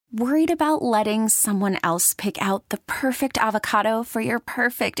Worried about letting someone else pick out the perfect avocado for your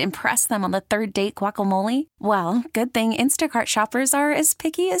perfect impress them on the third date guacamole? Well, good thing Instacart shoppers are as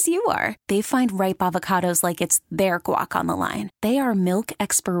picky as you are. They find ripe avocados like it's their guac on the line. They are milk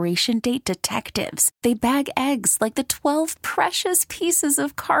expiration date detectives. They bag eggs like the 12 precious pieces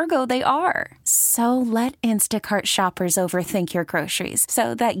of cargo they are. So let Instacart shoppers overthink your groceries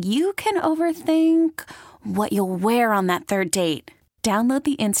so that you can overthink what you'll wear on that third date. Download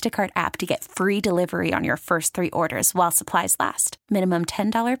the Instacart app to get free delivery on your first 3 orders while supplies last. Minimum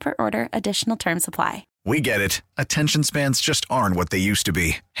 $10 per order. Additional terms apply. We get it. Attention spans just aren't what they used to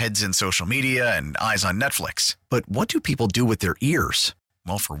be. Heads in social media and eyes on Netflix. But what do people do with their ears?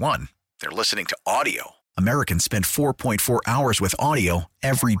 Well, for one, they're listening to audio. Americans spend 4.4 hours with audio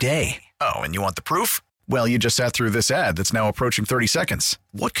every day. Oh, and you want the proof? Well, you just sat through this ad that's now approaching 30 seconds.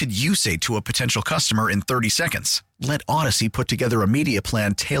 What could you say to a potential customer in 30 seconds? Let Odyssey put together a media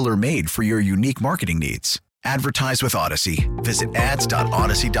plan tailor-made for your unique marketing needs. Advertise with Odyssey. Visit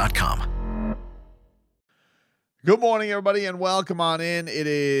ads.odyssey.com. Good morning, everybody, and welcome on in. It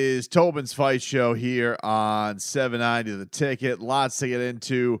is Tobin's Fight Show here on 790 The Ticket. Lots to get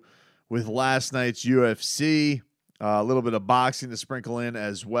into with last night's UFC. A little bit of boxing to sprinkle in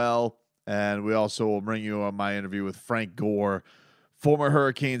as well. And we also will bring you on my interview with Frank Gore, former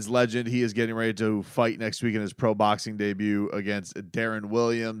Hurricanes legend. He is getting ready to fight next week in his pro boxing debut against Darren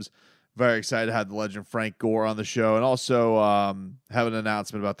Williams. Very excited to have the legend Frank Gore on the show, and also have an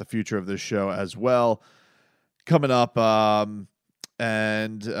announcement about the future of this show as well coming up. And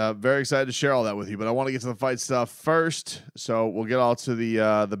very excited to share all that with you. But I want to get to the fight stuff first, so we'll get all to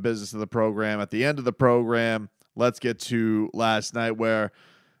the business of the program at the end of the program. Let's get to last night, where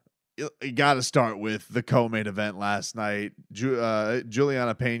you got to start with the co-main event last night.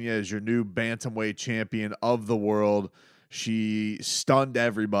 Juliana Pena is your new bantamweight champion of the world. She stunned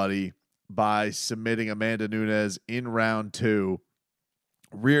everybody by submitting Amanda Nunes in round 2.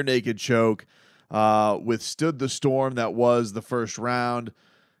 Rear naked choke. Withstood the storm that was the first round.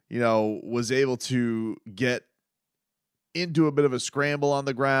 Was able to get into a bit of a scramble on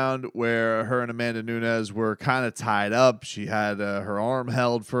the ground where her and Amanda Nunes were kind of tied up. She had her arm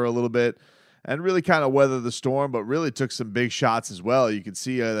held for a little bit and really kind of weathered the storm, but really took some big shots as well. You could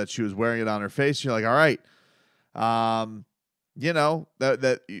see that she was wearing it on her face. You're like, all right,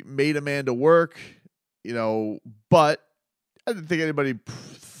 that made Amanda work, but I didn't think anybody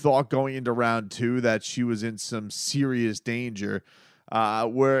thought going into round 2 that she was in some serious danger.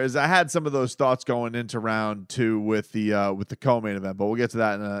 Whereas I had some of those thoughts going into round 2 with the co-main event, but we'll get to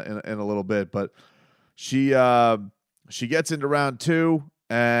that in a little bit. But she gets into round 2,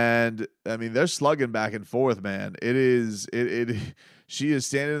 and I mean they're slugging back and forth, man. She is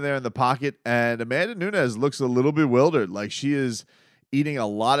standing there in the pocket, and Amanda Nunes looks a little bewildered, like she is eating a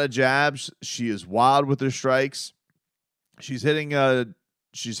lot of jabs. She is wild with her strikes. She's hitting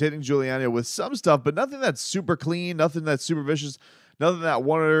Juliana with some stuff, but nothing that's super clean, nothing that's super vicious. Nothing that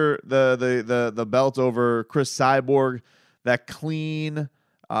won her the belt over Chris Cyborg. That clean,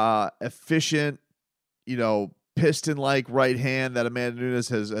 efficient, piston-like right hand that Amanda Nunes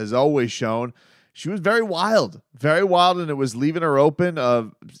has always shown. She was very wild, and it was leaving her open.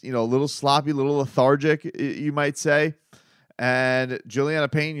 A little sloppy, a little lethargic, you might say. And Juliana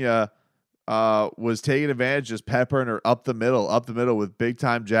Pena was taking advantage, just peppering her up the middle with big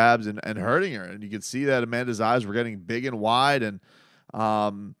time jabs and hurting her. And you could see that Amanda's eyes were getting big and wide, and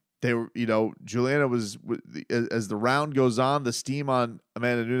they were, Juliana was, as the round goes on, the steam on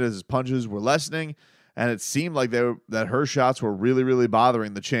Amanda Nunes' punches were lessening, and it seemed like that her shots were really, really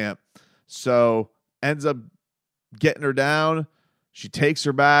bothering the champ. So ends up getting her down. She takes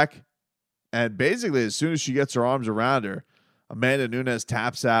her back, and basically as soon as she gets her arms around her, Amanda Nunes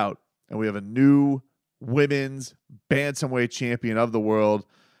taps out, and we have a new women's bantamweight champion of the world,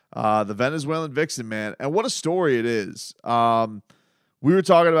 the Venezuelan Vixen, man. And what a story it is. We were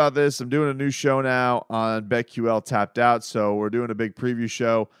talking about this. I'm doing a new show now on BetQL Tapped Out, so we're doing a big preview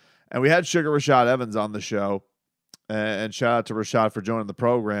show. And we had Sugar Rashad Evans on the show, and shout out to Rashad for joining the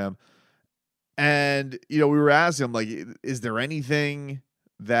program. And, we were asking him, like, is there anything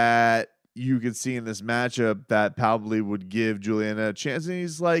that you could see in this matchup that probably would give Juliana a chance? And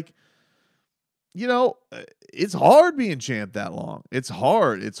he's like, it's hard being champ that long. It's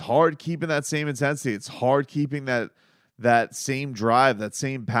hard. It's hard keeping that same intensity. It's hard keeping that same drive, that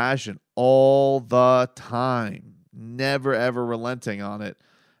same passion all the time, never, ever relenting on it.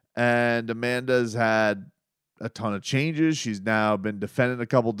 And Amanda's had a ton of changes. She's now been defending a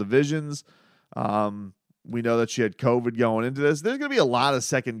couple divisions. We know that she had COVID going into this. There's going to be a lot of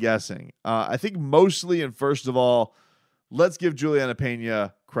second guessing. I think mostly, and first of all, let's give Juliana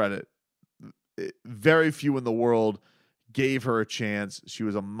Pena credit. Very few in the world gave her a chance. She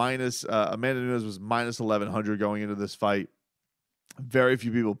was Amanda Nunes was minus 1,100 going into this fight. Very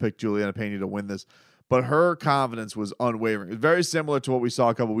few people picked Juliana Pena to win this, but her confidence was unwavering. It's very similar to what we saw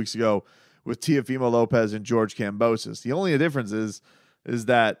a couple weeks ago with Teofimo Lopez and George Kambosos. The only difference is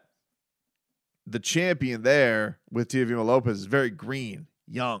that the champion there with Teofimo Lopez is very green,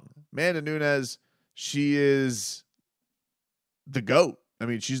 young. Amanda Nunes, she is the GOAT. I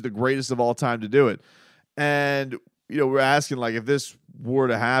mean, she's the greatest of all time to do it. And, we're asking, like, if this were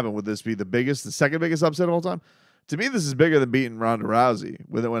to happen, would this be the second biggest upset of all time? To me, this is bigger than beating Ronda Rousey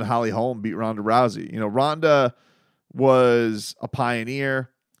when Holly Holm beat Ronda Rousey. Ronda was a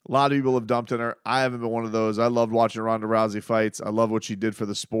pioneer. A lot of people have dumped on her. I haven't been one of those. I loved watching Ronda Rousey fights. I love what she did for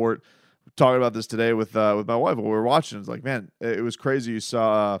the sport. Talking about this today with my wife when we were watching. It's like, man, it was crazy. You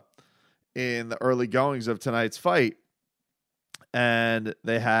saw in the early goings of tonight's fight, and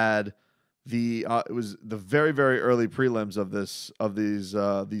they had it was the very, very early prelims of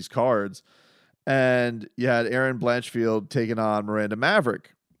these cards, and you had Erin Blanchfield taking on Miranda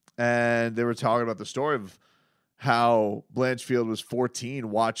Maverick, and they were talking about the story of how Blanchfield was 14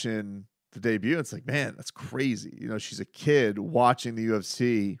 watching the debut. It's like, man, that's crazy. She's a kid watching the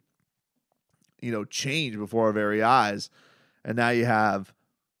UFC, change before our very eyes, and now you have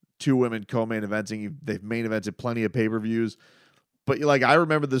two women co-main eventing. They've main evented plenty of pay-per-views. But I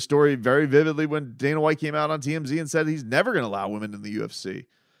remember the story very vividly when Dana White came out on TMZ and said he's never going to allow women in the UFC.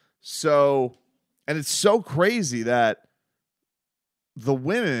 So, and it's so crazy that the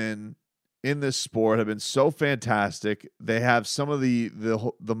women in this sport have been so fantastic. They have some of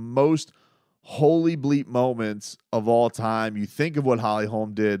the most holy bleep moments of all time. You think of what Holly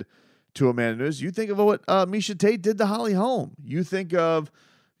Holm did to Amanda Nunes. You think of what Miesha Tate did to Holly Holm. You think of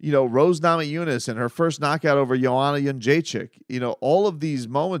Rose Namajunas and her first knockout over Joanna Jędrzejczyk. All of these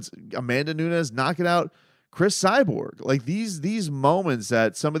moments, Amanda Nunes knocking out Chris Cyborg. Like these moments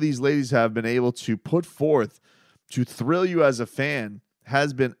that some of these ladies have been able to put forth to thrill you as a fan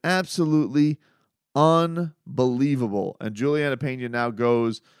has been absolutely unbelievable. And Juliana Pena now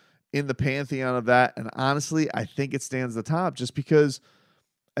goes in the pantheon of that. And honestly, I think it stands the top just because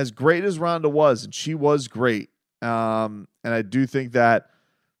as great as Ronda was, and she was great, and I do think that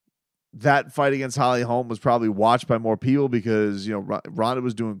fight against Holly Holm was probably watched by more people because, Ronda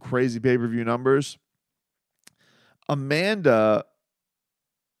was doing crazy pay-per-view numbers. Amanda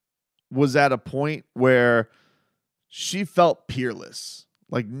was at a point where she felt peerless.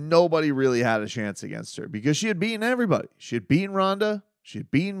 Like nobody really had a chance against her because she had beaten everybody. She had beaten Ronda. She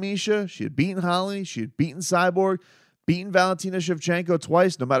had beaten Miesha. She had beaten Holly. She had beaten Cyborg, beaten Valentina Shevchenko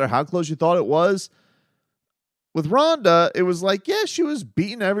twice, no matter how close you thought it was. With Ronda, it was like, yeah, she was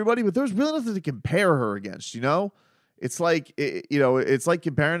beating everybody, but there was really nothing to compare her against, It's like, it's like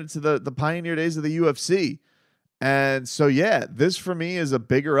comparing it to the pioneer days of the UFC. And so, yeah, this for me is a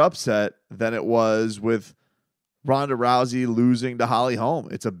bigger upset than it was with Ronda Rousey losing to Holly Holm.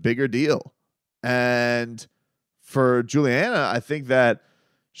 It's a bigger deal. And for Juliana, I think that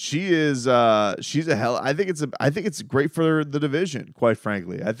she's a hell. I think it's great for the division, quite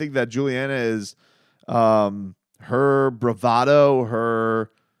frankly. I think that Juliana is, her bravado, her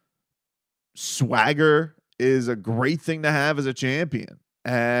swagger is a great thing to have as a champion.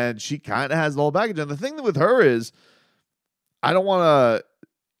 And she kind of has the whole package. And the thing with her is, I don't want to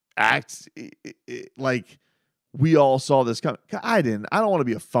act like we all saw this coming. I didn't. I don't want to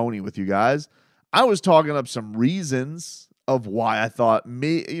be a phony with you guys. I was talking up some reasons of why I thought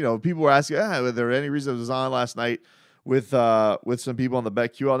people were asking, were there any reasons? I was on last night with some people on the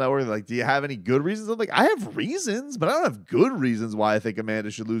BetQL network. They're like, do you have any good reasons? I'm like, I have reasons, but I don't have good reasons why I think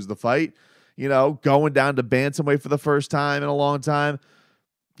Amanda should lose the fight. Going down to bantamweight for the first time in a long time,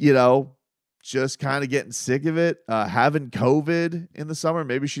 just kind of getting sick of it, having COVID in the summer.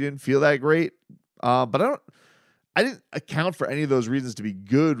 Maybe she didn't feel that great. But I didn't account for any of those reasons to be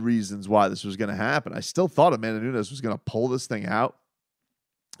good reasons why this was going to happen. I still thought Amanda Nunes was going to pull this thing out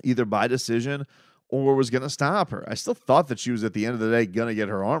either by decision or was going to stop her. I still thought that she was at the end of the day going to get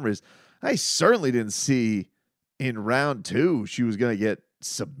her arm raised. I certainly didn't see in round 2 she was going to get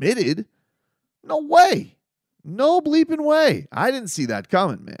submitted. No way. No bleeping way. I didn't see that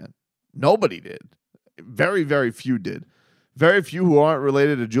coming, man. Nobody did. Very, very few did. Very few who aren't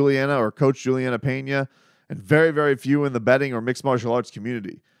related to Juliana or Coach Juliana Pena, and very, very few in the betting or mixed martial arts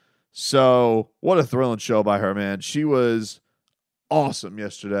community. So what a thrilling show by her, man. She was awesome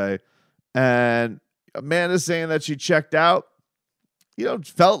yesterday. And Amanda's saying that she checked out.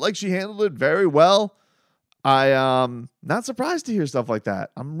 Felt like she handled it very well. I not surprised to hear stuff like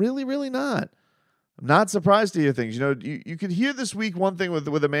that. I'm really, really not. I'm not surprised to hear things. You could hear this week one thing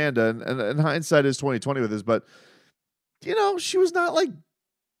with Amanda, and hindsight is 2020 with this, but she was not like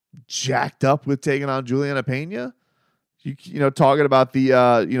jacked up with taking on Juliana Pena. Talking about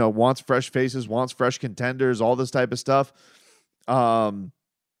the wants fresh faces, wants fresh contenders, all this type of stuff. And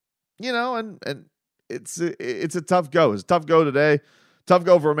it's a tough go. It's a tough go today. Tough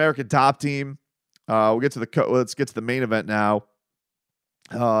go for American Top Team. Let's get to the main event now.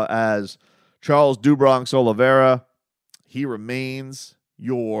 As Charles do Bronx Oliveira, he remains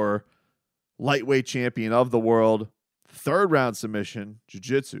your lightweight champion of the world. Third round submission,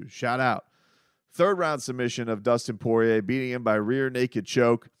 jiu-jitsu, shout out. Third round submission of Dustin Poirier, beating him by rear naked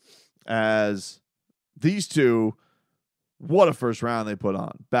choke. As these two, what a first round they put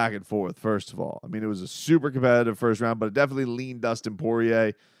on. Back and forth, first of all. I mean, it was a super competitive first round, but it definitely leaned Dustin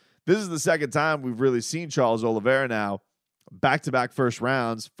Poirier. This is the second time we've really seen Charles Oliveira now. Back-to-back first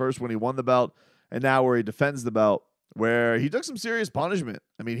rounds. First when he won the belt, and now where he defends the belt, where he took some serious punishment.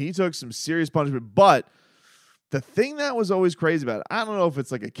 I mean, he took some serious punishment, but the thing that was always crazy about it, I don't know if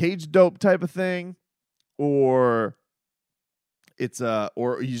it's like a cage dope type of thing, or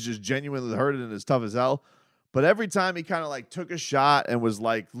or he's just genuinely hurt and is tough as hell. But every time he kind of like took a shot and was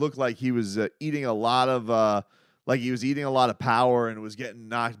like, looked like he was eating a lot of power and was getting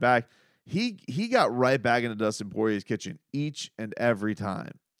knocked back. He got right back into Dustin Poirier's kitchen each and every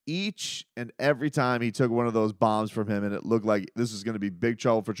time. Each and every time he took one of those bombs from him, and it looked like this was going to be big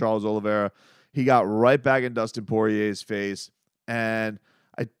trouble for Charles Oliveira. He got right back in Dustin Poirier's face, and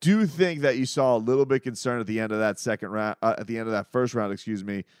I do think that you saw a little bit concerned at the end of that first round.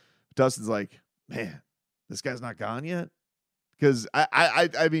 Dustin's like, man, this guy's not gone yet, because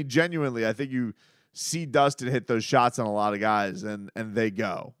I mean, genuinely, I think you see Dustin hit those shots on a lot of guys, and they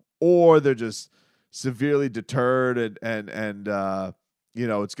go, or they're just severely deterred, and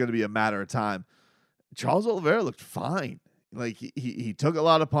it's going to be a matter of time. Charles Oliveira looked fine. Like he took a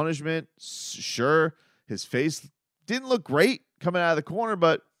lot of punishment. Sure, his face didn't look great coming out of the corner,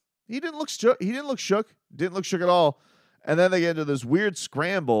 but he didn't look shook. Didn't look shook at all. And then they get into this weird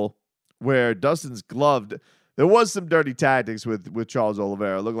scramble where Dustin's gloved. There was some dirty tactics with Charles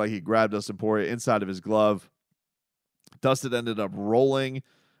Oliveira. It looked like he grabbed Dustin Poirier inside of his glove. Dustin ended up rolling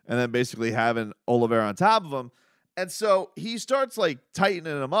and then basically having Oliveira on top of him. And so he starts like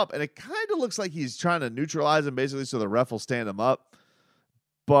tightening him up, and it kind of looks like he's trying to neutralize him basically so the ref will stand him up.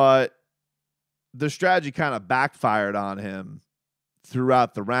 But the strategy kind of backfired on him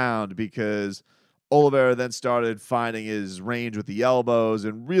throughout the round, because Oliveira then started finding his range with the elbows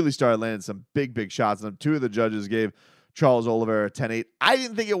and really started landing some big, big shots. And two of the judges gave Charles Oliveira a 10-8. I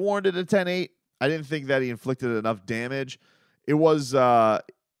didn't think it warranted a 10-8. I didn't think that he inflicted enough damage. It was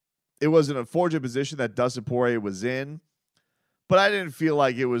an unfortunate position that Dustin Poirier was in, but I didn't feel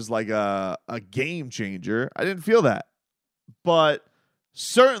like it was like a game changer. I didn't feel that. But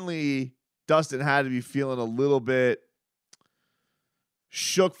certainly Dustin had to be feeling a little bit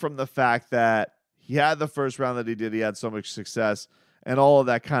shook from the fact that he had the first round that he did. He had so much success, and all of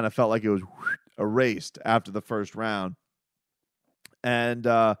that kind of felt like it was erased after the first round. And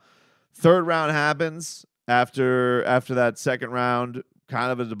third round happens after that second round.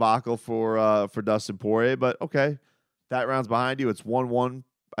 Kind of a debacle for Dustin Poirier, but okay, that round's behind you. It's 1-1,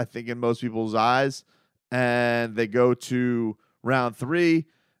 I think, in most people's eyes, and they go to round 3,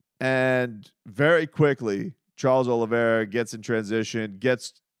 and very quickly Charles Oliveira gets in transition,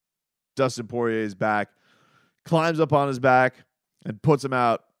 gets Dustin Poirier's back, climbs up on his back, and puts him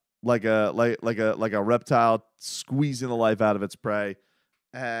out like a reptile, squeezing the life out of its prey,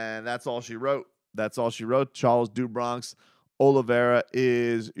 and that's all she wrote. Charles do Bronx Oliveira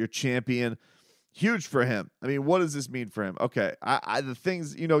is your champion. Huge for him. I mean, what does this mean for him? Okay, the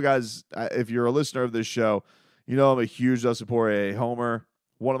things, guys, if you're a listener of this show, I'm a huge Dustin Poirier homer.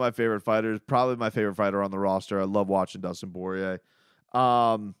 One of my favorite fighters, probably my favorite fighter on the roster. I love watching Dustin Poirier.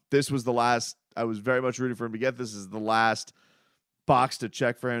 This was the last, I was very much rooting for him to get. This is the last box to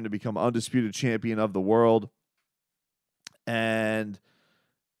check for him to become undisputed champion of the world. And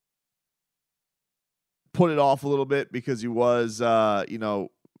put it off a little bit because he was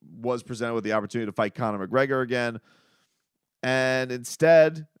presented with the opportunity to fight Conor McGregor again. And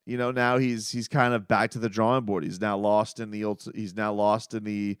instead, now he's kind of back to the drawing board. He's now lost in the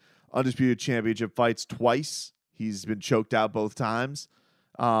undisputed championship fights twice. He's been choked out both times.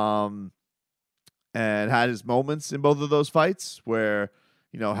 And had his moments in both of those fights where,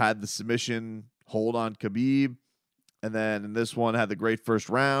 had the submission hold on Khabib. And then in this one had the great first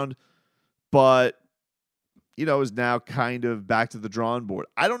round. But is now kind of back to the drawing board.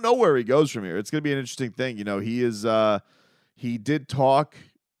 I don't know where he goes from here. It's going to be an interesting thing. He did talk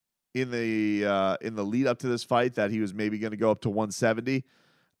in the lead up to this fight that he was maybe going to go up to 170.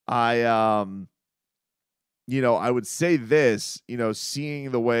 I would say this,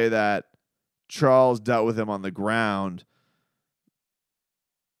 seeing the way that Charles dealt with him on the ground,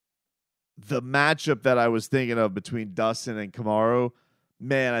 the matchup that I was thinking of between Dustin and Kamaru,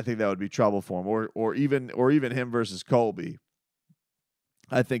 man, I think that would be trouble for him, or even him versus Colby.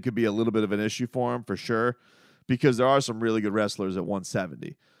 I think could be a little bit of an issue for him for sure, because there are some really good wrestlers at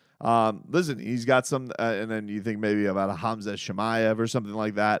 170. Listen, he's got some, and then you think maybe about a Hamza Shemaev or something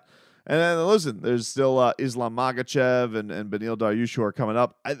like that. And then listen, there's still Islam Makhachev and Beneil Dariush who are coming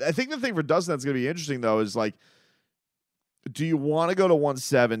up. I think the thing for Dustin that's going to be interesting though is like, do you want to go to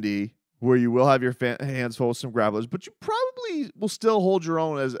 170 where you will have your hands full with some grapplers, but you probably will still hold your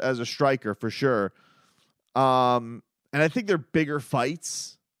own as a striker for sure. And I think they're bigger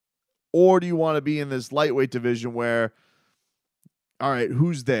fights. Or do you want to be in this lightweight division where, all right,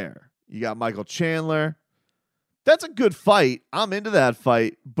 who's there? You got Michael Chandler. That's a good fight. I'm into that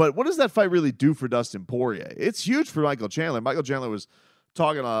fight. But what does that fight really do for Dustin Poirier? It's huge for Michael Chandler. Michael Chandler was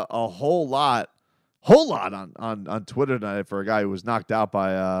talking a whole lot on Twitter tonight for a guy who was knocked out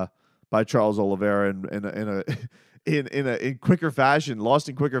by Charles Oliveira in quicker fashion, lost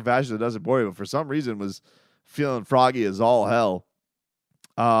in quicker fashion to Dustin Poirier, but for some reason was feeling froggy as all hell.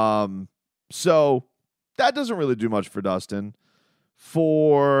 So that doesn't really do much for Dustin.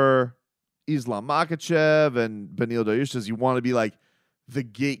 For Islam Makhachev and Beneil Dariush, does he want to be like the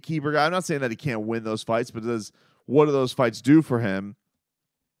gatekeeper guy? I'm not saying that he can't win those fights, but what do those fights do for him?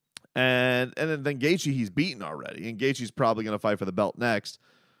 And then Gaethje, he's beaten already, and Gaethje's probably going to fight for the belt next,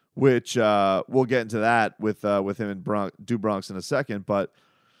 which we'll get into that with him and Do Bronx in a second. But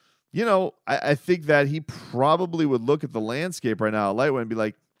I think that he probably would look at the landscape right now at lightweight and be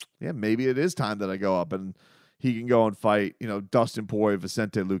like, yeah, maybe it is time that I go up and he can go and fight, Dustin Poirier,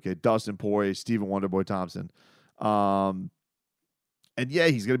 Vicente Luque, Dustin Poirier, Stephen Wonderboy Thompson. And yeah,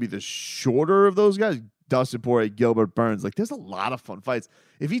 he's going to be the shorter of those guys. Dustin Poirier, Gilbert Burns. Like, there's a lot of fun fights.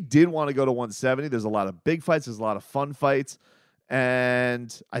 If he did want to go to 170, there's a lot of big fights. There's a lot of fun fights.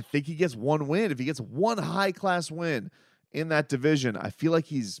 And I think he gets one win. If he gets one high-class win in that division, I feel like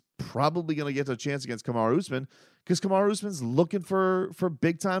he's probably going to get a chance against Kamaru Usman, because Kamaru Usman's looking for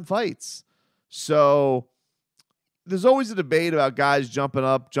big-time fights. So there's always a debate about guys jumping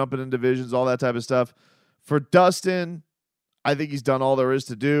in divisions, all that type of stuff. For Dustin, I think he's done all there is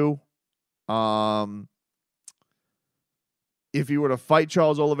to do. If he were to fight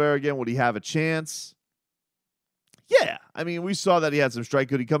Charles Oliveira again, would he have a chance? Yeah. I mean, we saw that he had some strike.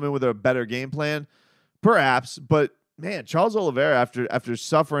 Could he come in with a better game plan? Perhaps. But, man, Charles Oliveira, after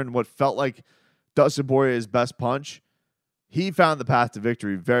suffering what felt like Dustin Poirier's best punch, he found the path to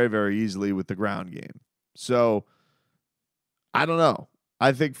victory very, very easily with the ground game. So, I don't know.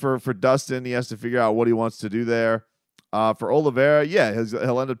 I think for Dustin, he has to figure out what he wants to do there. For Oliveira, yeah,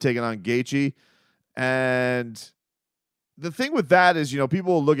 he'll end up taking on Gaethje. And the thing with that is,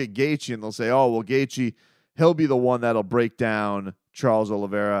 people will look at Gaethje and they'll say, oh, well, Gaethje, he'll be the one that'll break down Charles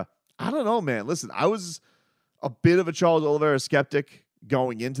Oliveira. I don't know, man. Listen, I was a bit of a Charles Oliveira skeptic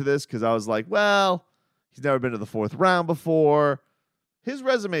going into this because I was like, well, he's never been to the fourth round before. His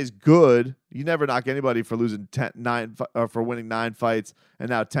resume is good. You never knock anybody for losing for winning 9 fights and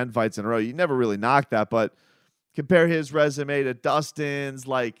now 10 fights in a row. You never really knock that, but compare his resume to Dustin's,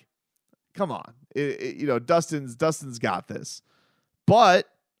 like, come on. Dustin's got this. But,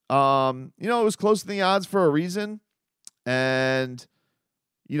 it was close to the odds for a reason. And,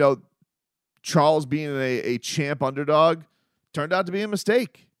 Charles being a champ underdog turned out to be a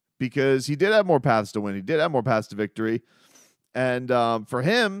mistake because he did have more paths to win. He did have more paths to victory. And for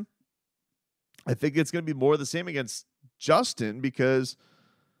him, I think it's going to be more of the same against Justin because,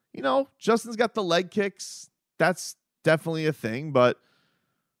 Justin's got the leg kicks. That's definitely a thing. But,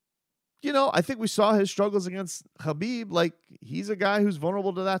 I think we saw his struggles against Khabib. Like, he's a guy who's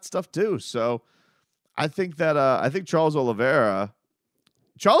vulnerable to that stuff too. So I think that Charles Oliveira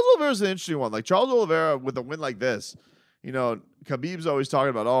is an interesting one. Like, Charles Oliveira with a win like this, Khabib's always talking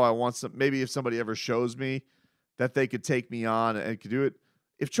about, oh, I want some, maybe if somebody ever shows me that they could take me on and could do it.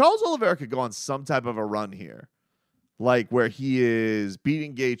 If Charles Oliveira could go on some type of a run here, like where he is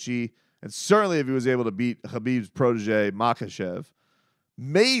beating Gaethje, and certainly if he was able to beat Khabib's protege, Makhachev,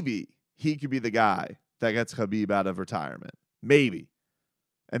 maybe he could be the guy that gets Khabib out of retirement. Maybe.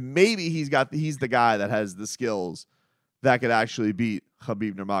 And maybe he's the guy that has the skills that could actually beat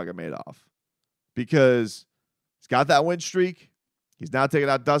Khabib Nurmagomedov. Because he's got that win streak. He's now taking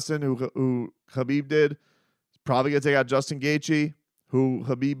out Dustin, who Khabib did. He's probably going to take out Justin Gaethje, who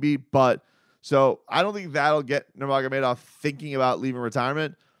Khabib beat. But so I don't think that'll get Nurmagomedov thinking about leaving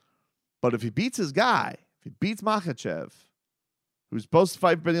retirement. But if he beats his guy, if he beats Makhachev, who's supposed to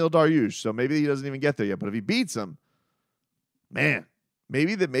fight Beneil Dariush, so maybe he doesn't even get there yet. But if he beats him, man,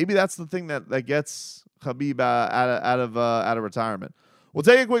 maybe that's the thing that gets Khabib out of retirement. We'll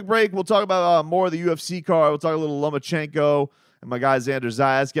take a quick break. We'll talk about more of the UFC card. We'll talk a little Lomachenko and my guy Xander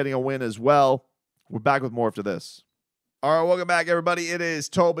Zayas getting a win as well. We're back with more after this. All right, welcome back, everybody. It is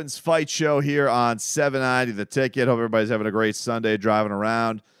Tobin's Fight Show here on 790 The Ticket. Hope everybody's having a great Sunday driving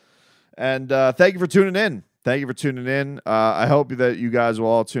around. And thank you for tuning in. I hope that you guys will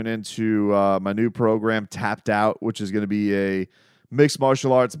all tune into my new program, Tapped Out, which is going to be a mixed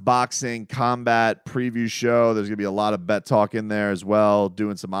martial arts, boxing, combat preview show. There's going to be a lot of bet talk in there as well,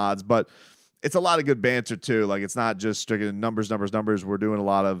 doing some odds. But it's a lot of good banter, too. Like, it's not just strictly numbers. We're doing a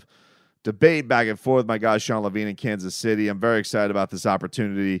lot of debate back and forth with my guy Sean Levine in Kansas City. I'm very excited about this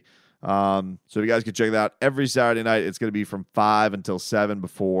opportunity. So you guys can check that out every Saturday night. It's going to be from 5 until 7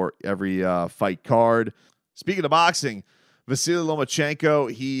 before every fight card. Speaking of boxing, Vasily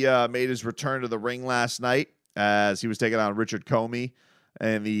Lomachenko, he made his return to the ring last night as he was taking on Richard Comey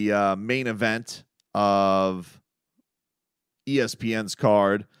in the main event of ESPN's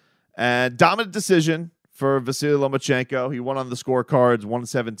card. And dominant decision for Vasily Lomachenko. He won on the scorecards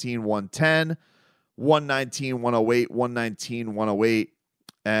 117, 110, 119, 108, 119, 108.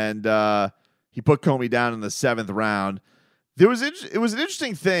 And he put Comey down in the 7th round. It was an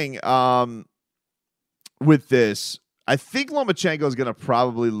interesting thing with this. I think Lomachenko is going to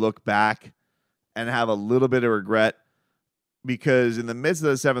probably look back and have a little bit of regret because in the midst of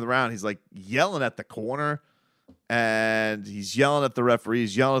the 7th round, he's like yelling at the corner. And he's yelling at the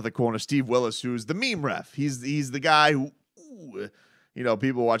referees, yelling at the corner. Steve Willis, who's the meme ref. He's the guy who,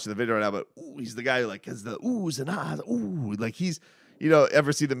 people watching the video right now, but he's the guy who like has the oohs and ahs, ooh. Like he's,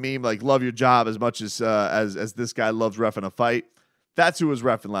 ever see the meme like love your job as much as this guy loves reffing a fight? That's who was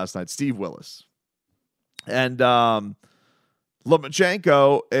reffing last night, Steve Willis. And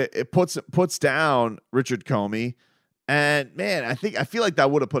Lomachenko it puts down Richard Comey. And man, I feel like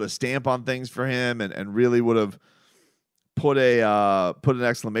that would have put a stamp on things for him and really would have put an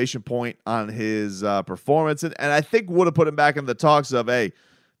exclamation point on his performance. And I think would have put him back in the talks of, hey,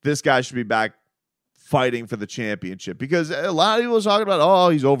 this guy should be back fighting for the championship. Because a lot of people are talking about, oh,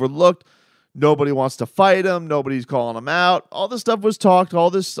 he's overlooked. Nobody wants to fight him. Nobody's calling him out. All this stuff was talked, all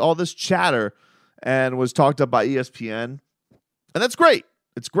this chatter, and was talked up by ESPN. And that's great.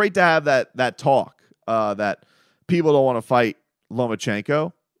 It's great to have that talk that people don't want to fight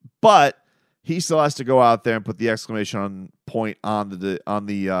Lomachenko, but he still has to go out there and put the exclamation point on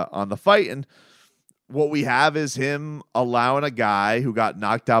the fight. And what we have is him allowing a guy who got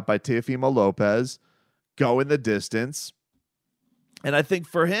knocked out by Teofimo Lopez go in the distance. And I think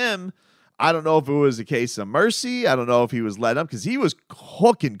for him, I don't know if it was a case of mercy. I don't know if he was let up because he was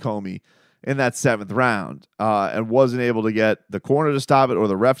hooking Comey in that 7th round and wasn't able to get the corner to stop it or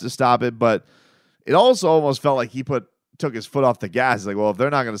the ref to stop it. But it also almost felt like he took his foot off the gas. He's like, well, if they're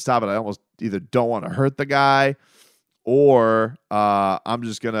not going to stop it, I almost either don't want to hurt the guy or I'm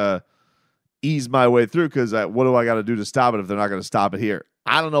just going to ease my way through because what do I got to do to stop it if they're not going to stop it here?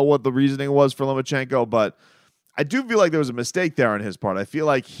 I don't know what the reasoning was for Lomachenko, but I do feel like there was a mistake there on his part. I feel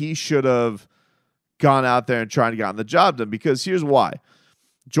like he should have gone out there and tried to get on the job done because here's why.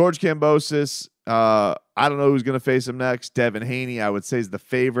 George Kambosos, I don't know who's going to face him next. Devin Haney, I would say, is the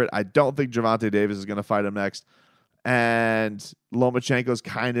favorite. I don't think Gervonta Davis is going to fight him next. And Lomachenko's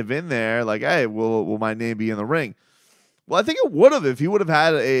kind of in there like, hey, will my name be in the ring? Well, I think it would have if he would have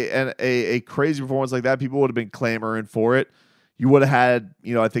had a crazy performance like that. People would have been clamoring for it. You would have had,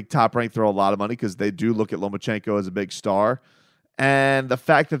 I think Top Rank throw a lot of money because they do look at Lomachenko as a big star. And the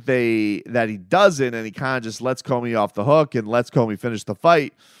fact that he doesn't and he kind of just lets Comey off the hook and lets Comey finish the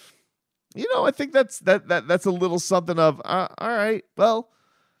fight, I think that's a little something of all right. Well,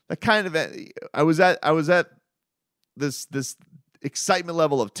 that kind of I was at this excitement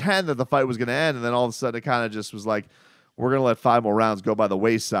level of 10 that the fight was going to end, and then all of a sudden it kind of just was like we're going to let 5 more rounds go by the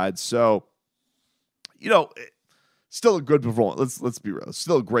wayside. So, still a good performance. Let's be real.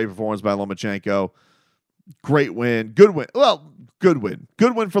 Still a great performance by Lomachenko. Great win. Good win. Well, good win.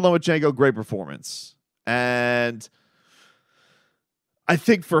 Good win for Lomachenko. Great performance. And I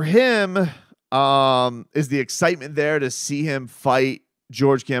think for him, is the excitement there to see him fight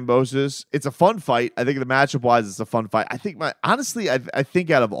George Kambosos. It's a fun fight. I think the matchup-wise, it's a fun fight. I think I think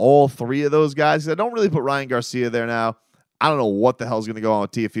out of all 3 of those guys, I don't really put Ryan Garcia there now. I don't know what the hell's going to go on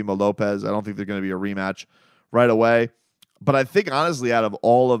with Teofimo Lopez. I don't think they're going to be a rematch right away. But I think, honestly, out of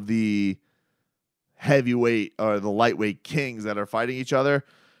all of the heavyweight or the lightweight kings that are fighting each other,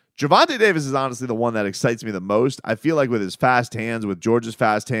 Gervonta Davis is honestly the one that excites me the most. I feel like with his fast hands, with George's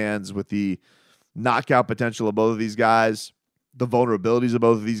fast hands, with the knockout potential of both of these guys, the vulnerabilities of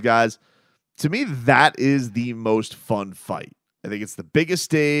both of these guys, to me, that is the most fun fight. I think it's the biggest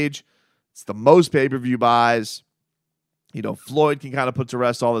stage. It's the most pay-per-view buys. Floyd can kind of put to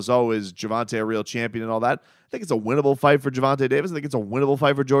rest all this, is Gervonta a real champion and all that. I think it's a winnable fight for Gervonta Davis. I think it's a winnable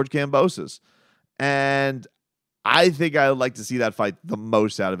fight for George Kambosos. And I think I would like to see that fight the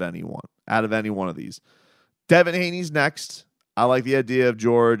most out of any one of these. Devin Haney's next. I like the idea of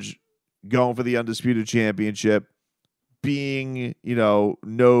George going for the undisputed championship, being,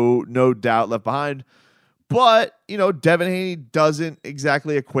 no doubt left behind. But, Devin Haney doesn't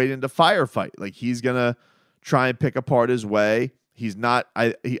exactly equate into firefight. Like, he's going to try and pick apart his way. He's not,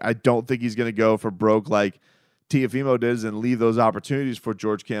 I don't think he's going to go for broke like Teofimo did and leave those opportunities for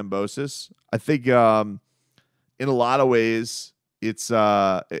George Kambosos. I think, in a lot of ways, it's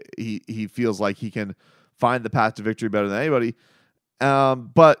he feels like he can find the path to victory better than anybody.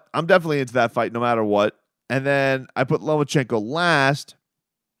 But I'm definitely into that fight no matter what. And then I put Lomachenko last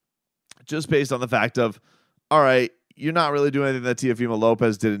just based on the fact of, all right, you're not really doing anything that Teofimo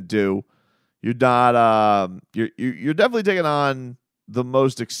Lopez didn't do. You're not you're definitely taking on the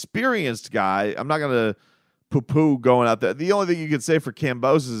most experienced guy. I'm not going to poo-poo going out there. The only thing you could say for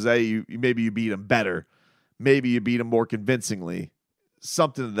Kambosos is, hey, maybe you beat him better. Maybe you beat him more convincingly,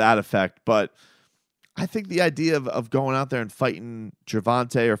 something to that effect. But I think the idea of going out there and fighting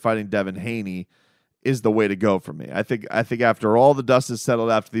Gervonta or fighting Devin Haney is the way to go for me. I think after all the dust has settled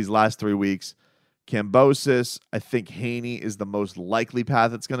after these last 3 weeks, Kambosos, I think Haney is the most likely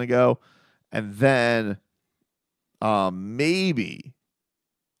path it's going to go. And then maybe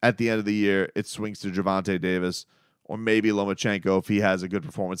at the end of the year, it swings to Gervonta Davis or maybe Lomachenko if he has a good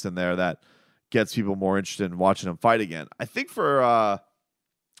performance in there that gets people more interested in watching him fight again. I think for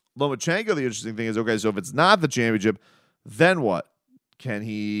Lomachenko, the interesting thing is, okay, so if it's not the championship, then what? Can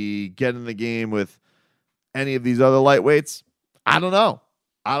he get in the game with any of these other lightweights? I don't know.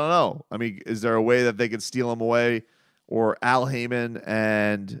 I mean, is there a way that they could steal him away, or Al Heyman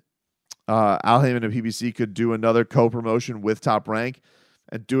and PBC could do another co-promotion with Top Rank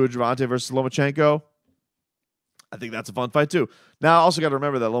and do a Gervonta versus Lomachenko? I think that's a fun fight too. Now, I also got to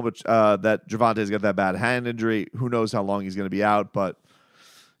remember that that Gervonta's got that bad hand injury. Who knows how long he's going to be out? But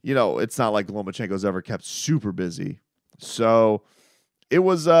it's not like Lomachenko's ever kept super busy. So it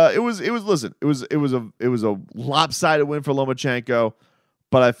was a lopsided win for Lomachenko,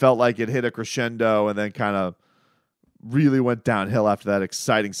 but I felt like it hit a crescendo and then kind of really went downhill after that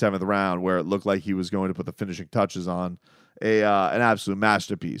exciting 7th round where it looked like he was going to put the finishing touches on an absolute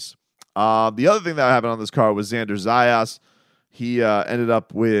masterpiece. The other thing that happened on this card was Xander Zayas. He ended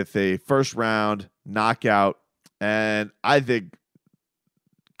up with a first round knockout, and I think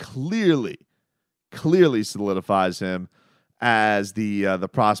clearly solidifies him as the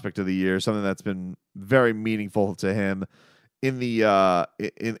prospect of the year, something that's been very meaningful to him in the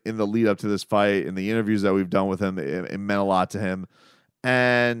lead up to this fight. In the interviews that we've done with him, it meant a lot to him,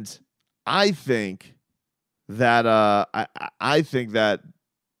 and I think that I think that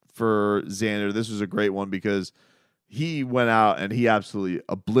for Xander, this was a great one because he went out and he absolutely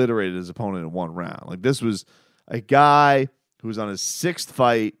obliterated his opponent in 1 round. Like, this was a guy who was on his 6th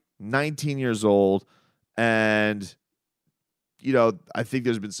fight, 19 years old, and I think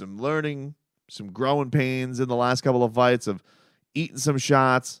there's been some learning, some growing pains in the last couple of fights of eating some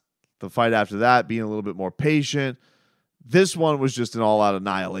shots. The fight after that being a little bit more patient. This one was just an all-out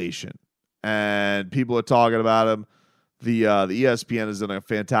annihilation, and people are talking about him. The ESPN has done a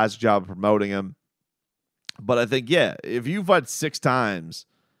fantastic job of promoting him. But I think, if you fight 6 times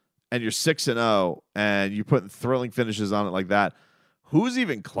and you're 6-0 and you're putting thrilling finishes on it like that, who's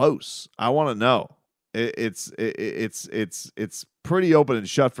even close? I want to know. It's pretty open and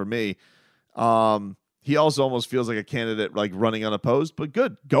shut for me. He also almost feels like a candidate, like running unopposed. But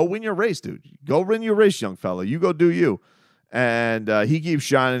good, go win your race, dude. Go win your race, young fella. You go do you. And he keeps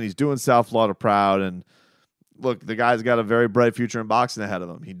shining. He's doing South Florida proud. And look, the guy's got a very bright future in boxing ahead of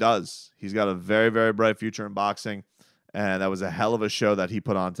him. He does. He's got a very, very bright future in boxing. And that was a hell of a show that he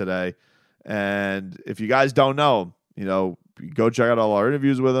put on today. And if you guys don't know him, go check out all our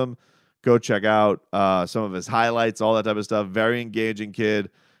interviews with him. Go check out some of his highlights, all that type of stuff. Very engaging kid.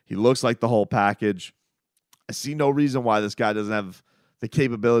 He looks like the whole package. I see no reason why this guy doesn't have the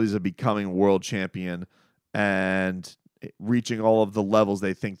capabilities of becoming a world champion and reaching all of the levels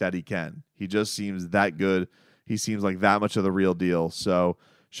they think that he can. He just seems that good. He seems like that much of the real deal. So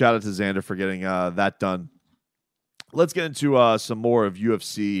shout out to Xander for getting that done. Let's get into some more of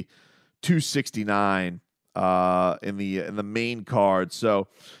UFC 269. in the main card. So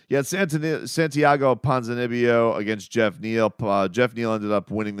you had Santiago Ponzinibbio against Jeff Neal. Jeff Neal ended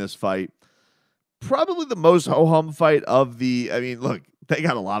up winning this fight. Probably the most ho-hum fight of the. I mean, look, they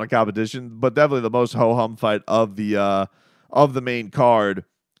got a lot of competition, but definitely the most ho-hum fight of the main card.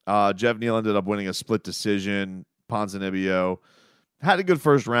 Jeff Neal ended up winning a split decision. Ponzinibbio had a good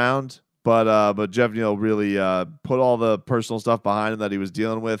first round, but Jeff Neal really put all the personal stuff behind him that he was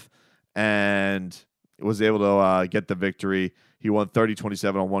dealing with, and was able to get the victory. He won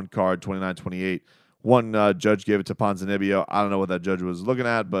 30-27 on one card, 29-28. One judge gave it to Ponzinibbio. I don't know what that judge was looking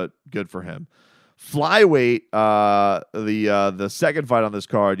at, but good for him. Flyweight, the second fight on this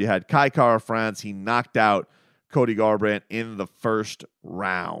card, you had Kai Kara-France. He knocked out Cody Garbrandt in the first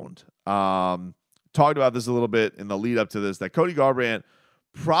round. Talked about this a little bit in the lead up to this, that Cody Garbrandt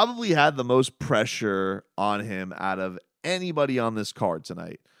probably had the most pressure on him out of anybody on this card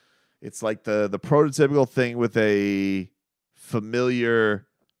tonight. It's like the prototypical thing with a familiar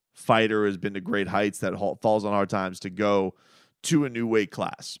fighter who has been to great heights that falls on hard times to go to a new weight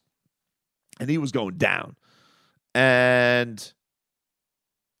class. And he was going down. And,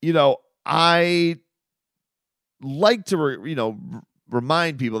 I like to,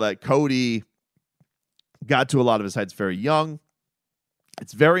 remind people that Cody got to a lot of his heights very young.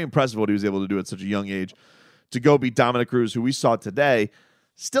 It's very impressive what he was able to do at such a young age to go beat Dominick Cruz, who we saw today.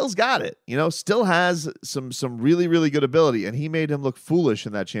 Still's got it, still has some really, really good ability, and he made him look foolish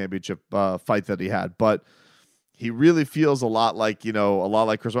in that championship fight that he had. But he really feels a lot like Chris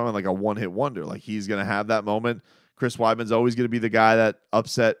Weidman, like a one-hit wonder. Like, he's going to have that moment. Chris Weidman's always going to be the guy that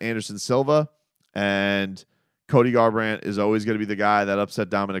upset Anderson Silva, and Cody Garbrandt is always going to be the guy that upset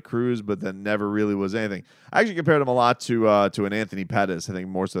Dominick Cruz, but then never really was anything. I actually compared him a lot to an Anthony Pettis, I think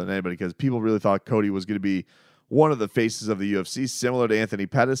more so than anybody, because people really thought Cody was going to be one of the faces of the UFC, similar to Anthony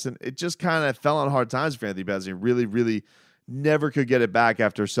Pettis, and it just kind of fell on hard times for Anthony Pettis. He really, really never could get it back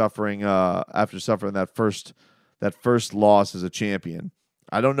after suffering that first loss as a champion.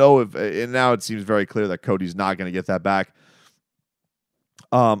 I don't know and now it seems very clear that Cody's not going to get that back.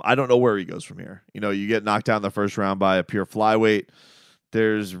 I don't know where he goes from here. You get knocked out in the first round by a pure flyweight.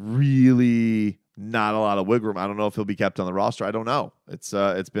 There's really not a lot of wiggle room. I don't know if he'll be kept on the roster. I don't know. It's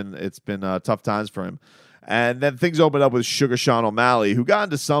been tough times for him. And then things opened up with Sugar Sean O'Malley, who got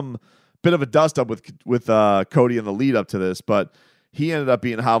into some bit of a dust-up with Cody in the lead-up to this, but he ended up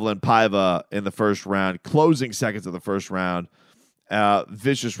beating Hovland Paiva in the first round, closing seconds of the first round.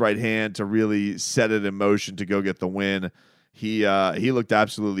 Vicious right hand to really set it in motion to go get the win. He looked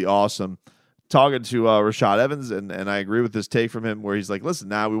absolutely awesome. Talking to Rashad Evans, and I agree with this take from him where he's like, listen,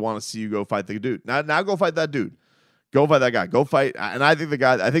 now we want to see you go fight the dude. Now go fight that dude. Go fight that guy. Go fight. And I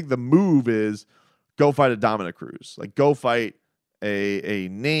think the move is go fight a Dominick Cruz. Like, go fight a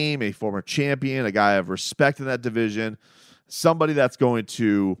name, a former champion, a guy of respect in that division, somebody that's going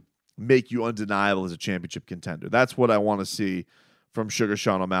to make you undeniable as a championship contender. That's what I want to see from Sugar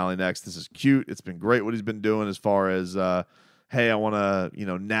Sean O'Malley next. This is cute. It's been great what he's been doing as far as, hey, I want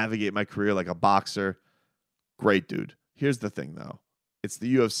to, navigate my career like a boxer. Great, dude. Here's the thing, though. It's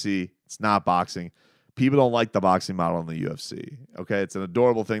the UFC. It's not boxing. People don't like the boxing model in the UFC. Okay? It's an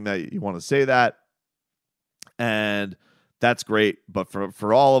adorable thing that you want to say that. And that's great. But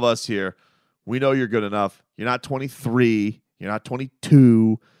for all of us here, we know you're good enough. You're not 23. You're not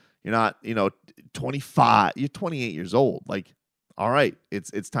 22. You're not, 25. You're 28 years old. Like, all right,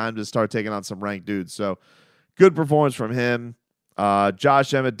 it's time to start taking on some ranked dudes. So good performance from him.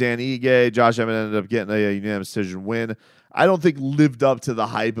 Josh Emmett, Dan Ige. Josh Emmett ended up getting a unanimous decision win. I don't think lived up to the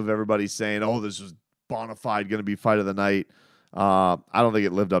hype of everybody saying, oh, this was bona fide going to be fight of the night. I don't think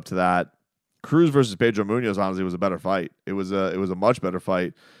it lived up to that. Cruz versus Pedro Munoz, honestly, was a better fight. It was a much better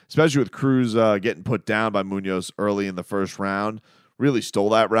fight, especially with Cruz getting put down by Munoz early in the first round. Really stole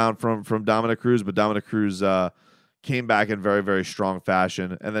that round from Dominick Cruz, but Dominick Cruz came back in very, very strong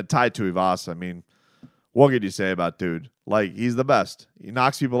fashion. And then Tai Tuivasa, I mean, what could you say about dude? Like, he's the best. He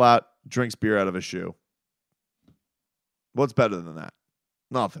knocks people out, drinks beer out of a shoe. What's better than that?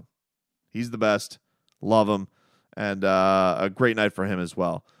 Nothing. He's the best. Love him. And a great night for him as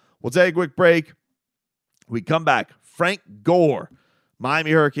well. We'll take a quick break. We come back. Frank Gore,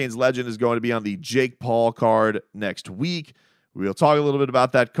 Miami Hurricanes legend, is going to be on the Jake Paul card next week. We will talk a little bit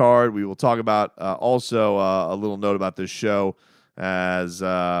about that card. We will talk about also a little note about this show as,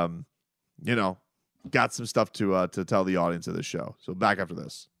 got some stuff to tell the audience of this show. So back after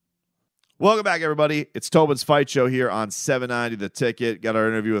this. Welcome back, everybody. It's Tobin's Fight Show here on 790 The Ticket. Got our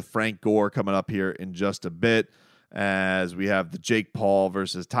interview with Frank Gore coming up here in just a bit as we have the Jake Paul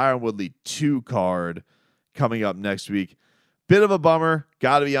versus Tyron Woodley 2 card coming up next week. Bit of a bummer,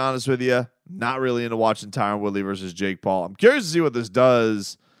 got to be honest with you. Not really into watching Tyron Woodley versus Jake Paul. I'm curious to see what this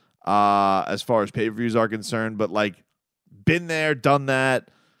does as far as pay-per-views are concerned, but like been there, done that.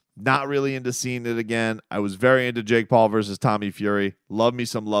 Not really into seeing it again. I was very into Jake Paul versus Tommy Fury. Love me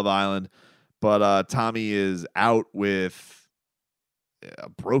some Love Island. But Tommy is out with a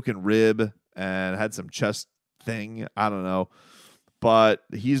broken rib and had some chest thing. I don't know. But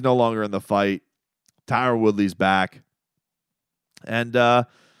he's no longer in the fight. Tyron Woodley's back. And I'm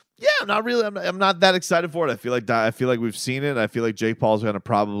not that excited for it. I feel like we've seen it. I feel like Jake Paul's going to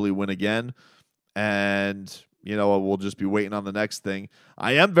probably win again. And we'll just be waiting on the next thing.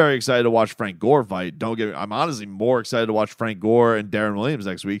 I am very excited to watch Frank Gore fight. I'm honestly more excited to watch Frank Gore and Darren Williams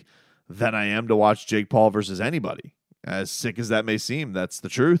next week than I am to watch Jake Paul versus anybody. As sick as that may seem, that's the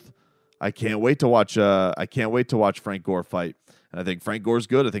truth. I can't wait to watch Frank Gore fight. And I think Frank Gore's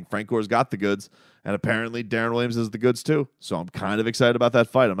good. I think Frank Gore's got the goods. And apparently Darren Williams has the goods too. So I'm kind of excited about that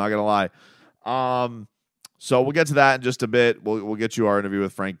fight. I'm not going to lie. So we'll get to that in just a bit. We'll get you our interview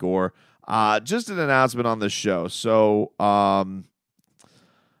with Frank Gore. Just an announcement on this show. So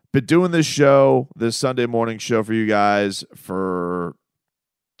been doing this Sunday morning show for you guys for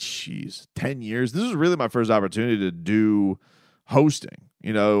 10 years. This is really my first opportunity to do hosting.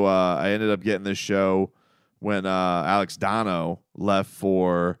 I ended up getting this show when Alex Dono left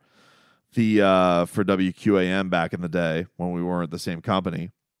for WQAM back in the day when we weren't the same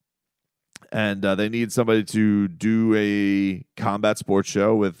company. And they need somebody to do a combat sports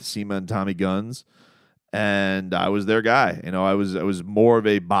show with SEMA and Tommy Guns. And I was their guy. I was more of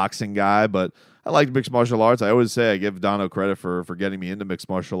a boxing guy, but I liked mixed martial arts. I always say I give Dono credit for getting me into mixed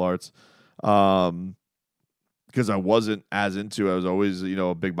martial arts. Because I wasn't as into it. I was always,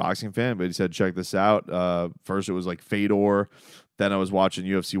 a big boxing fan, but he said, check this out. First it was like Fedor. Then I was watching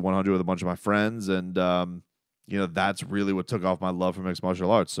UFC 100 with a bunch of my friends. And, that's really what took off my love for mixed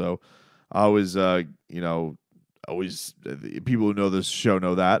martial arts. So I was, people who know this show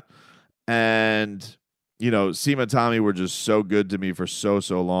know that. And, SEMA and Tommy were just so good to me for so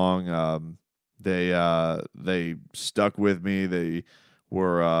long. They stuck with me. They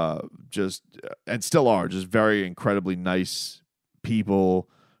were just, and still are, just very incredibly nice people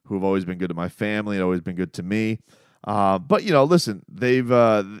who have always been good to my family and always been good to me. But listen, they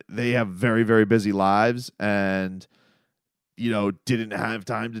have very, very busy lives and, didn't have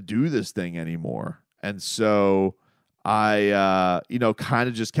time to do this thing anymore. And so I, kind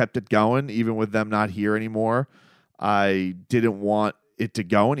of just kept it going, even with them not here anymore. I didn't want it to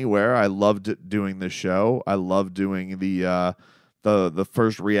go anywhere. I loved doing the show. I loved doing the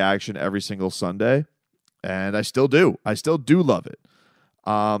first reaction every single Sunday, and I still do. I still do love it.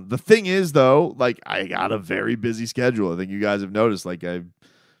 The thing is, though, like I got a very busy schedule. I think you guys have noticed. Like I'm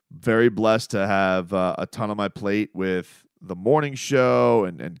very blessed to have a ton on my plate with the morning show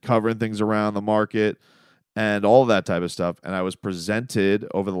and covering things around the market and all of that type of stuff. And I was presented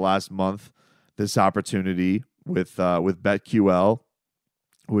over the last month this opportunity with BetQL,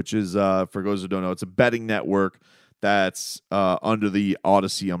 which is for those who don't know, it's a betting network that's under the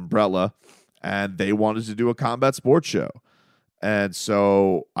Odyssey umbrella, and they wanted to do a combat sports show. And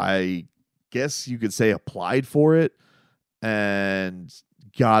so I guess you could say applied for it and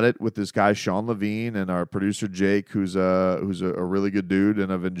got it with this guy, Sean Levine, and our producer, Jake, who's a really good dude, and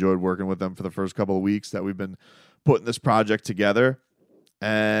I've enjoyed working with them for the first couple of weeks that we've been putting this project together.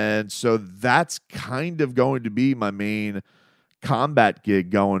 And so that's kind of going to be my main combat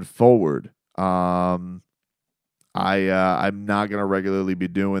gig going forward. I'm not going to regularly be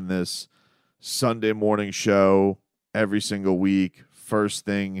doing this Sunday morning show every single week. First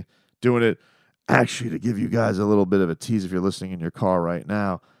thing, doing it. Actually, to give you guys a little bit of a tease, if you're listening in your car right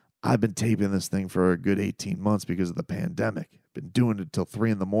now, I've been taping this thing for a good 18 months because of the pandemic. Been doing it till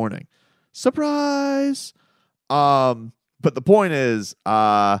 3 a.m. Surprise! But the point is,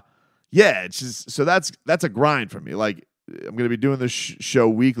 it's just, so that's a grind for me. Like, I'm going to be doing this show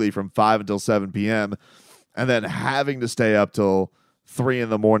weekly from 5 until 7 p.m., and then having to stay up till 3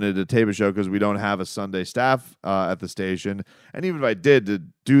 a.m. to tape a show because we don't have a Sunday staff at the station. And even if I did, to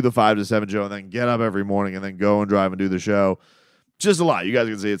do the 5 to 7 show and then get up every morning and then go and drive and do the show, just a lot. You guys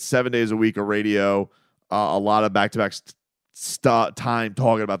can see it's 7 days a week of radio, a lot of back-to-back time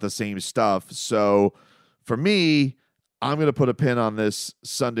talking about the same stuff. So for me, I'm going to put a pin on this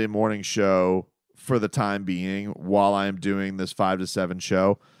Sunday morning show for the time being while I'm doing this 5 to 7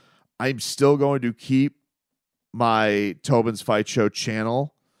 show. I'm still going to keep my Tobin's Fight Show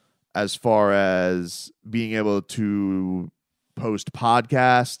channel as far as being able to post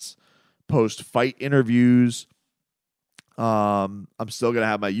podcasts, post fight interviews. I'm still going to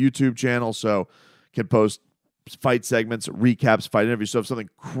have my YouTube channel, so can post fight segments, recaps, fight interviews. So if something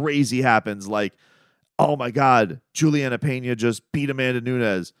crazy happens, like, oh my God, Juliana Pena just beat Amanda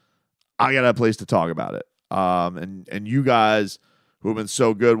Nunes, I got a place to talk about it. And you guys who have been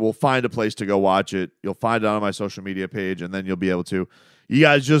so good will find a place to go watch it. You'll find it on my social media page, and then you'll be able to. You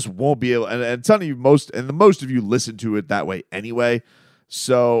guys just won't be able, and some of you most of you listen to it that way anyway.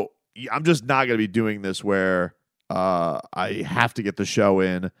 So I'm just not going to be doing this where I have to get the show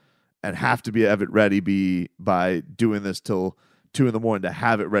in and have to have it ready by doing this till 2 a.m. to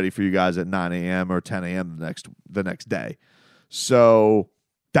have it ready for you guys at 9 a.m. or 10 a.m. the next day. So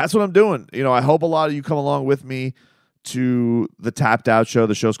that's what I'm doing. I hope a lot of you come along with me to the Tapped Out show.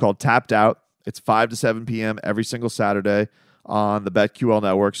 The show's called Tapped Out. It's 5 to 7 p.m. every single Saturday on the BetQL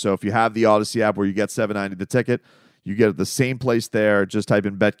network. So if you have the Odyssey app where you get $7.90 the ticket, you get it the same place there. Just type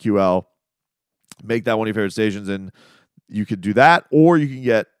in BetQL, make that one of your favorite stations, and you could do that. Or you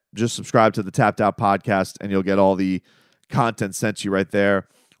can just subscribe to the Tapped Out podcast, and you'll get all the content sent to you right there.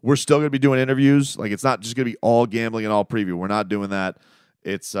 We're still going to be doing interviews. Like, it's not just going to be all gambling and all preview. We're not doing that.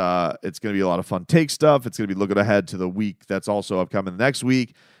 It's going to be a lot of fun take stuff. It's going to be looking ahead to the week that's also upcoming next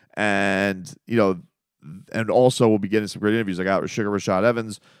week. And, and also we'll be getting some great interviews. I got Sugar Rashad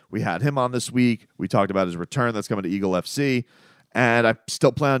Evans. We had him on this week. We talked about his return that's coming to Eagle FC. And I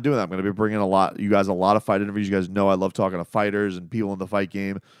still plan on doing that. I'm going to be bringing you guys a lot of fight interviews. You guys know I love talking to fighters and people in the fight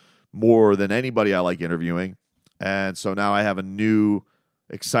game more than anybody I like interviewing. And so now I have a new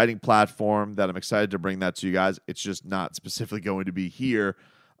exciting platform that I'm excited to bring that to you guys. It's just not specifically going to be here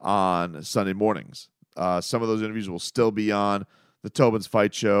on Sunday mornings. Some of those interviews will still be on the Tobin's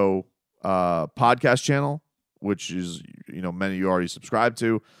Fight Show podcast channel, which is, many of you already subscribe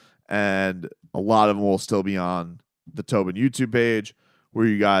to. And a lot of them will still be on the Tobin YouTube page where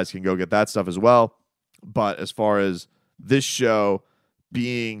you guys can go get that stuff as well. But as far as this show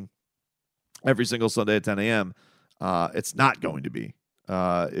being every single Sunday at 10 a.m., it's not going to be.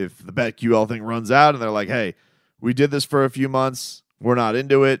 If the BetQL thing runs out and they're like, hey, we did this for a few months, we're not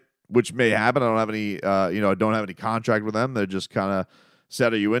into it, which may happen. I don't have any, I don't have any contract with them. They're just kind of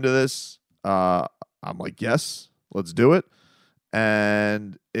said, are you into this? I'm like, yes, let's do it.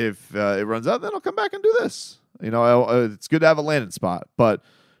 And if it runs out, then I'll come back and do this. It's good to have a landing spot. But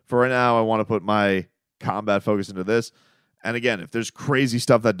for right now, I want to put my combat focus into this. And again, if there's crazy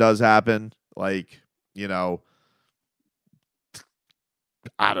stuff that does happen, like,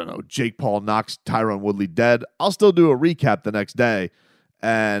 I don't know, Jake Paul knocks Tyron Woodley dead, I'll still do a recap the next day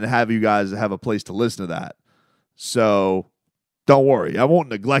and have you guys have a place to listen to that. So don't worry, I won't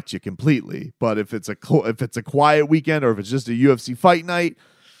neglect you completely. But if it's a quiet weekend or if it's just a UFC fight night,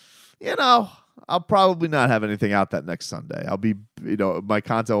 I'll probably not have anything out that next Sunday. I'll be, my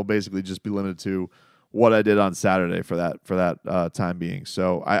content will basically just be limited to what I did on Saturday for that time being.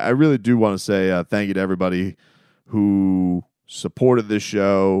 So I really do want to say thank you to everybody who supported this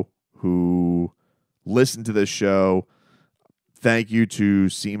show, who listened to this show. Thank you to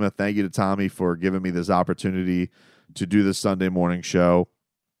Seema. Thank you to Tommy for giving me this opportunity to do this Sunday morning show,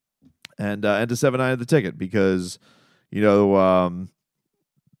 and to 7-9 the ticket, because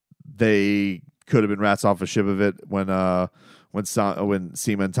they could have been rats off a ship of it when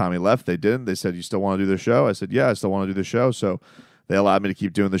Seema and Tommy left. They didn't. They said, you still want to do the show? I said, yeah, I still want to do the show. So they allowed me to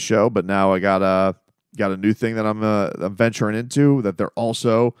keep doing the show. But now I got a new thing that I'm venturing into that they're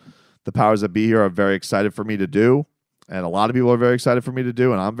also, the powers that be here, are very excited for me to do. And a lot of people are very excited for me to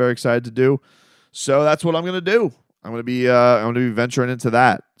do, and I'm very excited to do. So that's what I'm going to do. I'm going to be venturing into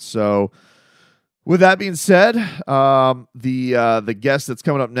that. So with that being said, the guest that's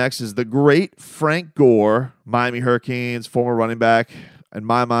coming up next is the great Frank Gore, Miami Hurricanes, former running back, in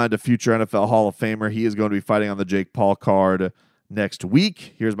my mind, a future NFL Hall of Famer. He is going to be fighting on the Jake Paul card next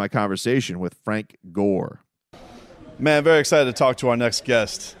week. Here's my conversation with Frank Gore. Man, very excited to talk to our next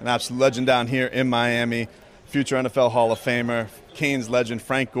guest, an absolute legend down here in Miami, future NFL Hall of Famer, Canes legend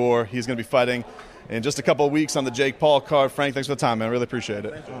Frank Gore. He's going to be fighting in just a couple of weeks on the Jake Paul card. Frank, thanks for the time, man. I really appreciate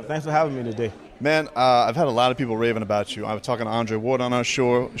it. Thanks for having me today. Man, I've had a lot of people raving about you. I was talking to Andre Ward on our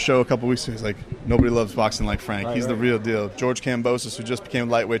show a couple of weeks ago. He's like, nobody loves boxing like Frank. He's the real deal. George Kambosos, who just became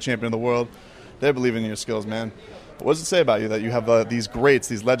lightweight champion of the world, they're believing in your skills, man. What does it say about you that you have these greats,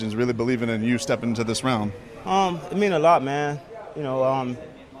 these legends, really believing in you stepping into this realm? It means a lot, man.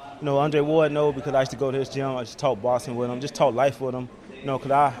 Andre Ward knows, because I used to go to his gym. I just talk boxing with him, just talk life with him.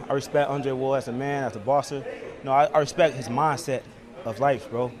 Because I respect Andre Ward as a man, as a boxer. I respect his mindset of life,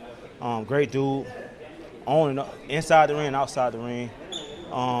 bro. Great dude, inside the ring and outside the ring.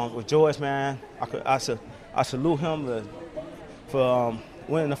 With George, man, I salute him for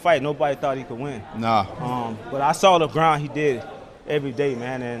winning the fight. Nobody thought he could win. Nah. But I saw the grind he did every day,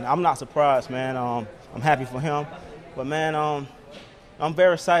 man, and I'm not surprised, man. I'm happy for him. But, man, I'm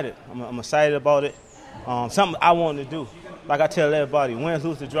very excited. I'm excited about it. Something I want to do. Like I tell everybody, win,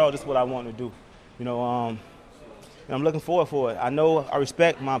 lose, or draw, this is what I want to do. You know, and I'm looking forward for it. I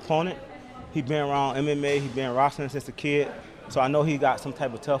respect my opponent. He's been around MMA. He's been wrestling since a kid. So I know he got some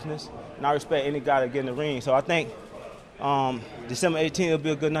type of toughness. And I respect any guy that get in the ring. So I think December 18th will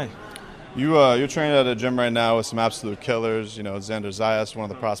be a good night. You're training at a gym right now with some absolute killers. You know, Xander Zayas, one of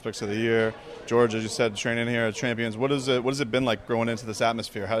the prospects of the year. George, as you said, training here at Champions. What has it been like growing into this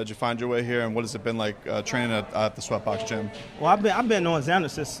atmosphere? How did you find your way here, and what has it been like training at the Sweatbox Gym? Well, I've been knowing Xander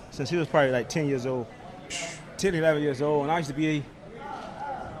since he was probably like 10 years old, 10, 11 years old, and I used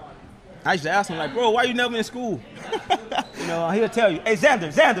to ask him, like, bro, why you never in school? You know, he'll tell you, hey,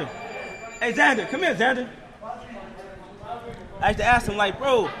 Xander, come here, Xander. I used to ask him, like,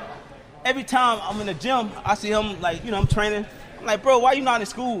 bro, every time I'm in the gym, I see him, like, you know, I'm training. I'm like, bro, why you not in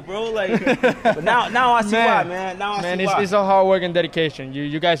school, bro? Like, but now I see why, man. Now I see why. It's a hard work and dedication.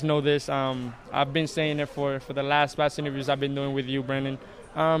 You guys know this. I've been saying it for the last interviews I've been doing with you, Brandon.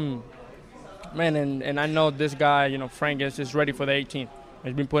 Man, and I know this guy, you know, Frank is ready for the 18th.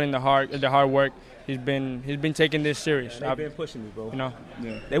 He's been putting the hard work. He's been taking this serious. They've been pushing me, bro. You know,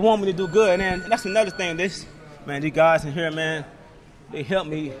 They want me to do good, and then that's another thing. These guys in here, man, they help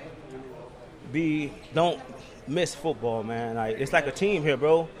me don't miss football, man. Like, it's like a team here,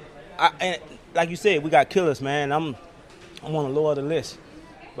 bro. And like you said, we got killers, man. I'm on the lower of the list,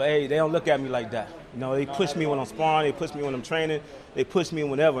 but hey, they don't look at me like that. You know, they push me when I'm sparring, they push me when I'm training, they push me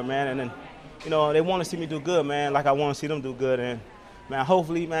whenever, man. And then, you know, they want to see me do good, man. Like I want to see them do good, and man,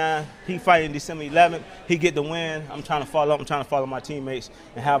 hopefully, man, he fighting December 11th. He get the win. I'm trying to follow up. I'm trying to follow my teammates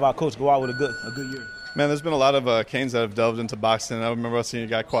and have our coach go out with a good year. Man, there's been a lot of Canes that have delved into boxing. I remember seeing a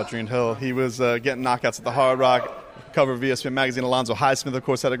guy, Quadrine Hill. He was getting knockouts at the Hard Rock, cover of ESPN Magazine. Alonzo Highsmith, of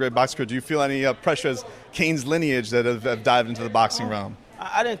course, had a great boxing career. Do you feel any pressure as Canes lineage that have dived into the boxing realm?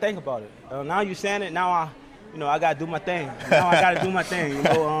 I didn't think about it. Now you saying it, now I got to do my thing. Now I got to do my thing, you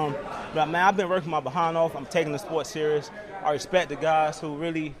know. But, man, I've been working my behind off. I'm taking the sport serious. I respect the guys who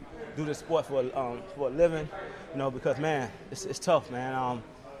really do the sport for a living, you know, because, man, it's tough, man.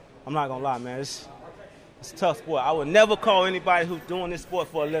 I'm not going to lie, man. It's a tough sport. I would never call anybody who's doing this sport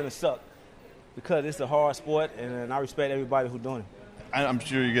for a living suck, because it's a hard sport, and I respect everybody who's doing it. I'm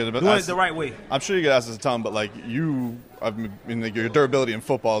sure you get doing it the right way. I'm sure you get asked this a ton, but like your durability in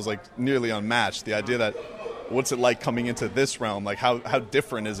football is like nearly unmatched. The idea that what's it like coming into this realm? Like how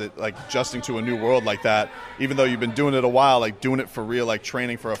different is it, like adjusting to a new world like that? Even though you've been doing it a while, like doing it for real, like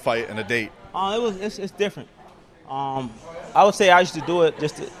training for a fight and a date. It's different. I would say I used to do it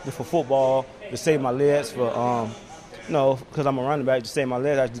just for football, to save my legs for because I'm a running back, to save my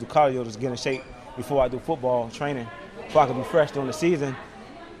legs. I used to do cardio to get in shape before I do football training, so I could be fresh during the season.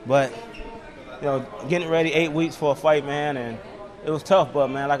 But, you know, getting ready 8 weeks for a fight, man, and it was tough. But,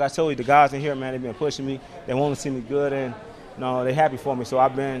 man, like I told you, the guys in here, man, they've been pushing me. They want to see me good, and, you know, they're happy for me. So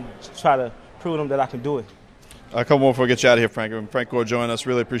I've been trying to prove them that I can do it. A couple more before we get you out of here, Frank. Frank Gore joining us.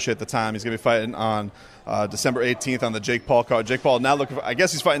 Really appreciate the time. He's going to be fighting on December 18th on the Jake Paul card. Jake Paul now looking for, I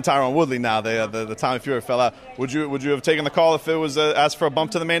guess he's fighting Tyron Woodley now. The Tommy Fury fell out. Would you have taken the call if it was asked for a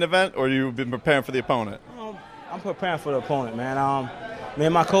bump to the main event, or you've been preparing for the opponent? I'm preparing for the opponent, man. Me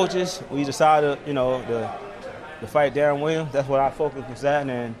and my coaches, we decided, you know, to fight Darren Williams. That's what our focus was at.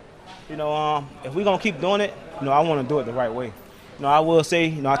 And, you know, if we're going to keep doing it, you know, I want to do it the right way. You know, I will say,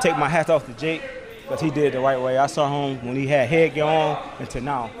 you know, I take my hat off to Jake, because he did it the right way. I saw him when he had headgear on until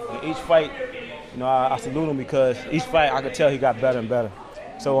now. In each fight, you know, I salute him, because each fight I could tell he got better and better.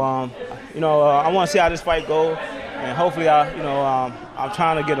 So, you know, I want to see how this fight goes, and hopefully, I'm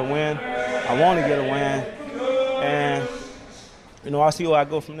trying to get a win. I want to get a win, and, you know, I'll see where I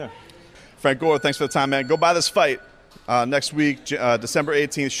go from there. Frank Gore, thanks for the time, man. Go buy this fight next week, December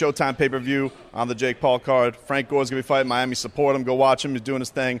 18th, Showtime pay-per-view on the Jake Paul card. Frank Gore's going to be fighting Miami. Support him. Go watch him. He's doing his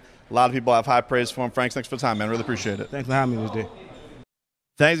thing. A lot of people have high praise for him. Frank, thanks for the time, man. Really appreciate it. Thanks for having me this day.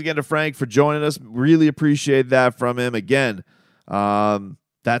 Thanks again to Frank for joining us. Really appreciate that from him. Again,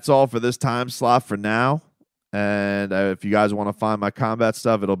 that's all for this time slot for now. And if you guys want to find my combat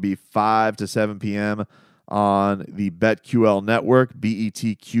stuff, it'll be 5 to 7 p.m. on the BetQL network,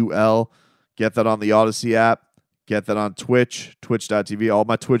 BETQL. Get that on the Odyssey app. Get that on Twitch, twitch.tv. All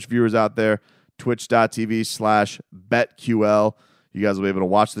my Twitch viewers out there, twitch.tv/BetQL. You guys will be able to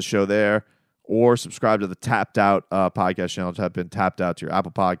watch the show there, or subscribe to the Tapped Out podcast channel. Type in Tapped Out to your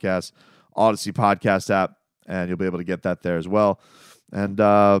Apple Podcasts, Odyssey podcast app, and you'll be able to get that there as well. And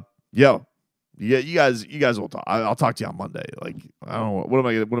you guys will talk. I'll talk to you on Monday. Like, I don't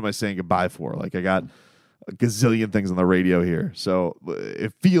know what am I saying goodbye for? Like, I got a gazillion things on the radio here, so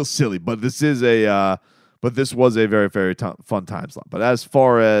it feels silly. But this was a very, very fun time slot. But as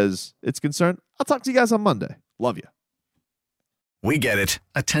far as it's concerned, I'll talk to you guys on Monday. Love you. We get it.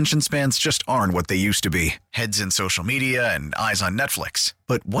 Attention spans just aren't what they used to be. Heads in social media and eyes on Netflix.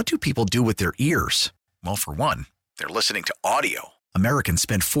 But what do people do with their ears? Well, for one, they're listening to audio. Americans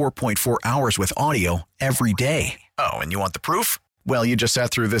spend 4.4 hours with audio every day. Oh, and you want the proof? Well, you just sat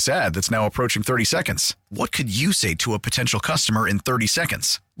through this ad that's now approaching 30 seconds. What could you say to a potential customer in 30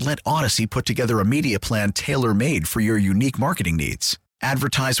 seconds? Let Odyssey put together a media plan tailor-made for your unique marketing needs.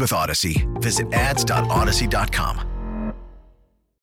 Advertise with Odyssey. Visit ads.odyssey.com.